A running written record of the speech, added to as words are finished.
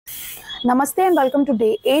Namaste and welcome to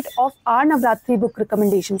day 8 of our Navaratri book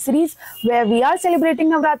recommendation series, where we are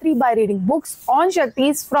celebrating Navaratri by reading books on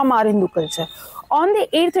Shaktis from our Hindu culture. On the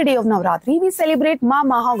 8th day of Navaratri, we celebrate Ma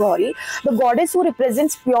Mahagauri, the goddess who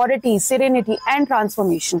represents purity, serenity and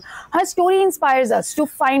transformation. Her story inspires us to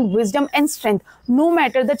find wisdom and strength no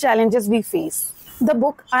matter the challenges we face. The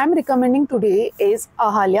book I am recommending today is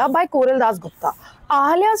Ahalya by Koral Das Gupta.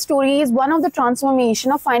 Ahalya's story is one of the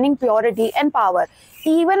transformation of finding purity and power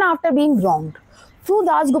even after being wronged. Through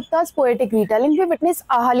Das Gupta's poetic retelling, we witness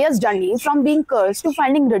Ahalya's journey from being cursed to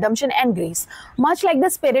finding redemption and grace, much like the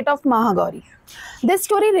spirit of Mahagauri. This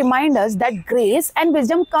story reminds us that grace and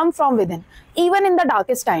wisdom come from within, even in the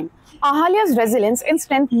darkest time. Ahalya's resilience and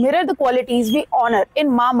strength mirror the qualities we honor in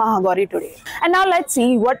Ma Mahagauri today. And now let's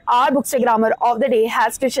see what our bookstagrammer of the day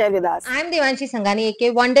has to share with us. I'm Devanshi Sangani, aka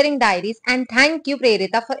Wandering Diaries, and thank you,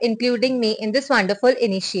 Prerita, for including me in this wonderful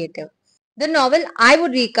initiative. The novel I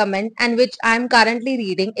would recommend and which I am currently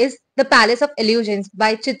reading is The Palace of Illusions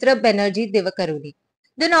by Chitra Banerjee Divakaruni.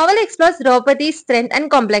 The novel explores Draupadi's strength and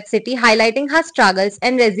complexity, highlighting her struggles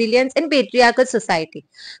and resilience in patriarchal society.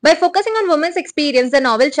 By focusing on women's experience, the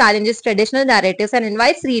novel challenges traditional narratives and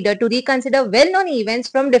invites reader to reconsider well-known events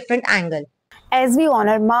from different angles. As we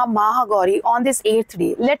honor Ma Mahagauri on this 8th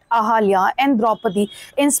day, let Ahalya and Draupadi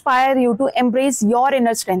inspire you to embrace your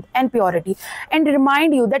inner strength and purity and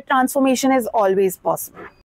remind you that transformation is always possible.